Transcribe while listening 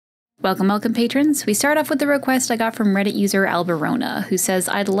Welcome patrons. We start off with the request I got from Reddit user Alberona, who says,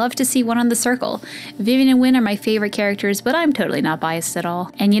 I'd love to see one on the Circle. Vivian and Wynn are my favorite characters, but I'm totally not biased at all.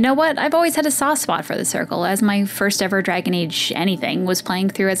 And you know what? I've always had a soft spot for the Circle, as my first ever Dragon Age anything was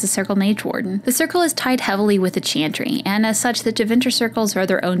playing through as a Circle Mage Warden. The Circle is tied heavily with the Chantry, and as such, the Devinter Circles are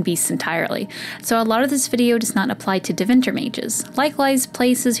their own beasts entirely, so a lot of this video does not apply to Devinter mages. Likewise,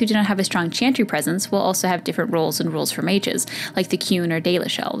 places who do not have a strong Chantry presence will also have different roles and rules for mages, like the Qun or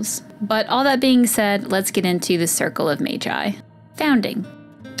Dalish elves. But all that being said, let's get into the Circle of Magi. Founding.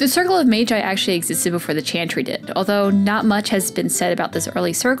 The Circle of Magi actually existed before the Chantry did, although not much has been said about this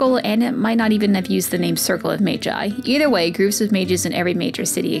early circle, and it might not even have used the name Circle of Magi. Either way, groups of mages in every major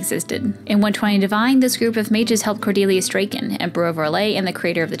city existed. In 120 Divine, this group of mages helped Cordelius Draken, Emperor of Orlais and the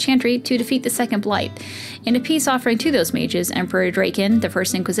creator of the Chantry, to defeat the Second Blight. In a peace offering to those mages, Emperor Draken, the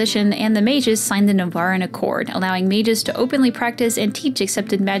First Inquisition, and the mages signed the Navaran Accord, allowing mages to openly practice and teach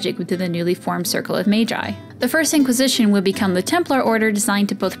accepted magic within the newly formed Circle of Magi. The First Inquisition would become the Templar Order designed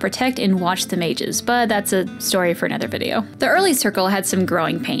to both protect and watch the mages, but that's a story for another video. The early Circle had some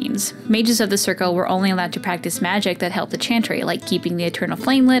growing pains. Mages of the Circle were only allowed to practice magic that helped the Chantry, like keeping the Eternal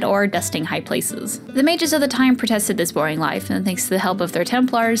Flame lit or dusting high places. The mages of the time protested this boring life, and thanks to the help of their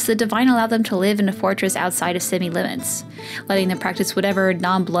Templars, the Divine allowed them to live in a fortress outside of city limits, letting them practice whatever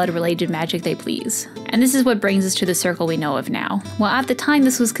non-blood related magic they please. And this is what brings us to the Circle we know of now. While at the time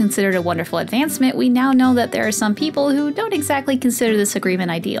this was considered a wonderful advancement, we now know that there are some people who don't exactly consider this agreement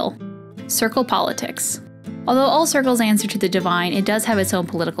ideal. Circle politics. Although all circles answer to the Divine, it does have its own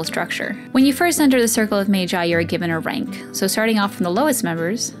political structure. When you first enter the Circle of Magi, you are given a rank. So starting off from the lowest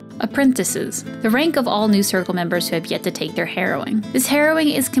members, apprentices, the rank of all new Circle members who have yet to take their harrowing. This harrowing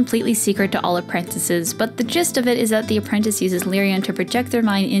is completely secret to all apprentices, but the gist of it is that the apprentice uses lyrium to project their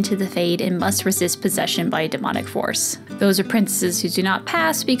mind into the Fade and must resist possession by a demonic force. Those apprentices who do not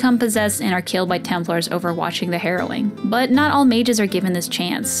pass become possessed and are killed by Templars overwatching the harrowing. But not all mages are given this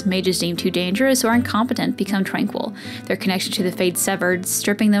chance. Mages deemed too dangerous or incompetent become tranquil, their connection to the Fade severed,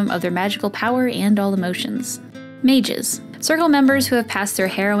 stripping them of their magical power and all emotions. Mages. Circle members who have passed their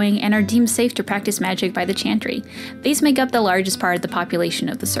harrowing and are deemed safe to practice magic by the Chantry. These make up the largest part of the population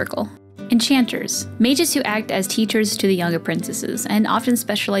of the Circle. Enchanters. Mages who act as teachers to the young apprentices, and often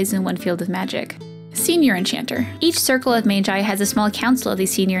specialize in one field of magic. Senior Enchanter. Each Circle of Magi has a small council of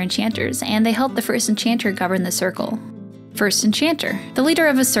these senior enchanters, and they help the First Enchanter govern the Circle. First Enchanter. The leader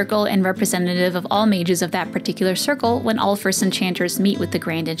of a circle and representative of all mages of that particular circle when all First Enchanters meet with the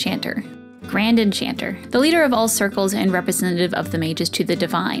Grand Enchanter. Grand Enchanter. The leader of all circles and representative of the mages to the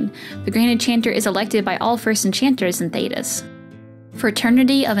Divine. The Grand Enchanter is elected by all First Enchanters in Thedas.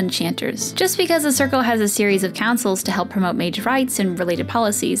 Fraternity of Enchanters. Just because a circle has a series of councils to help promote mage rights and related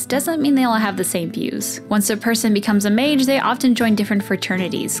policies doesn't mean they all have the same views. Once a person becomes a mage, they often join different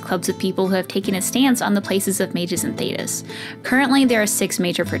fraternities, clubs of people who have taken a stance on the places of mages in Thedas. Currently, there are 6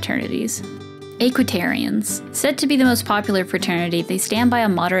 major fraternities. Equitarians. Said to be the most popular fraternity, they stand by a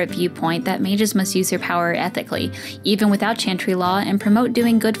moderate viewpoint that mages must use their power ethically, even without Chantry law, and promote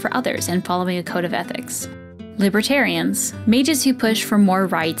doing good for others and following a code of ethics. Libertarians. Mages who push for more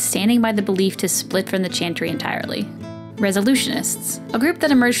rights, standing by the belief to split from the Chantry entirely. Resolutionists. A group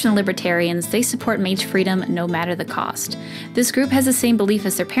that emerged from the Libertarians, they support mage freedom no matter the cost. This group has the same belief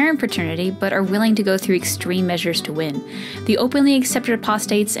as their parent fraternity, but are willing to go through extreme measures to win. They openly accepted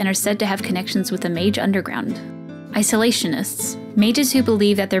apostates and are said to have connections with the mage underground. Isolationists. Mages who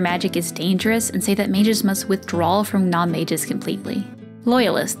believe that their magic is dangerous and say that mages must withdraw from non-mages completely.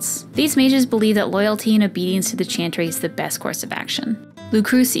 Loyalists. These mages believe that loyalty and obedience to the Chantry is the best course of action.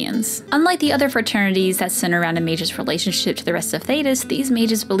 Lucrucians. Unlike the other fraternities that center around a mage's relationship to the rest of Thedas, these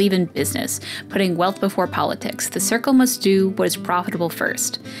mages believe in business, putting wealth before politics. The circle must do what is profitable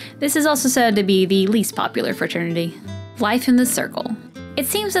first. This is also said to be the least popular fraternity. Life in the Circle. It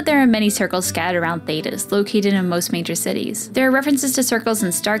seems that there are many circles scattered around Thedas, located in most major cities. There are references to circles in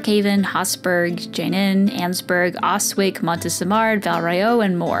Starkhaven, Hosburg, Janin, Ansburg, Oswick, Montesimard, Valrayo,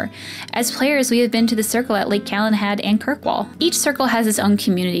 and more. As players, we have been to the circle at Lake Calenhad and Kirkwall. Each circle has its own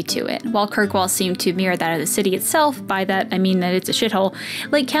community to it. While Kirkwall seemed to mirror that of the city itself, by that I mean that it's a shithole,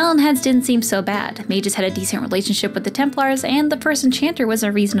 Lake Calenhad's didn't seem so bad. Mages had a decent relationship with the Templars, and the First Enchanter was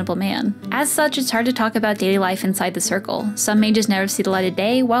a reasonable man. As such, it's hard to talk about daily life inside the circle. Some mages never see the light light of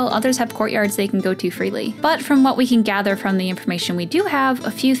day, while others have courtyards they can go to freely. But from what we can gather from the information we do have,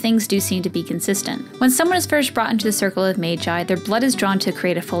 a few things do seem to be consistent. When someone is first brought into the circle of Magi, their blood is drawn to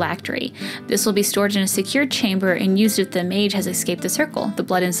create a phylactery. This will be stored in a secure chamber and used if the mage has escaped the circle, the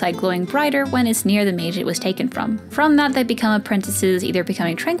blood inside glowing brighter when it's near the mage it was taken from. From that, they become apprentices, either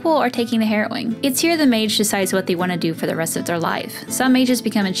becoming tranquil or taking the harrowing. It's here the mage decides what they want to do for the rest of their life. Some mages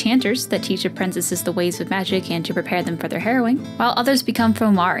become enchanters that teach apprentices the ways of magic and to prepare them for their harrowing, while others become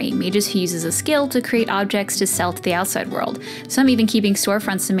fomari, mages who use as a skill to create objects to sell to the outside world, some even keeping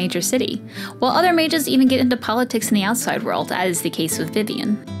storefronts in major city, while other mages even get into politics in the outside world, as is the case with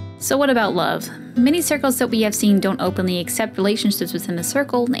Vivian. So what about love? Many circles that we have seen don't openly accept relationships within the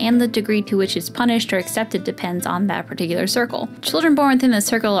circle, and the degree to which it's punished or accepted depends on that particular circle. Children born within the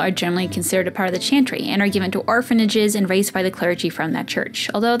circle are generally considered a part of the chantry and are given to orphanages and raised by the clergy from that church,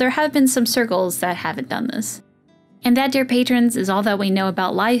 although there have been some circles that haven't done this. And that, dear patrons, is all that we know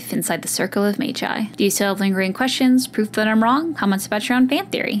about life inside the Circle of Magi. Do you still have lingering questions, proof that I'm wrong, comments about your own fan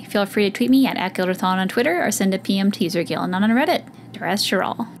theory? Feel free to tweet me at @Gilderthon on Twitter or send a PM to user Gillinon on Reddit. To rest, you're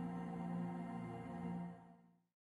all.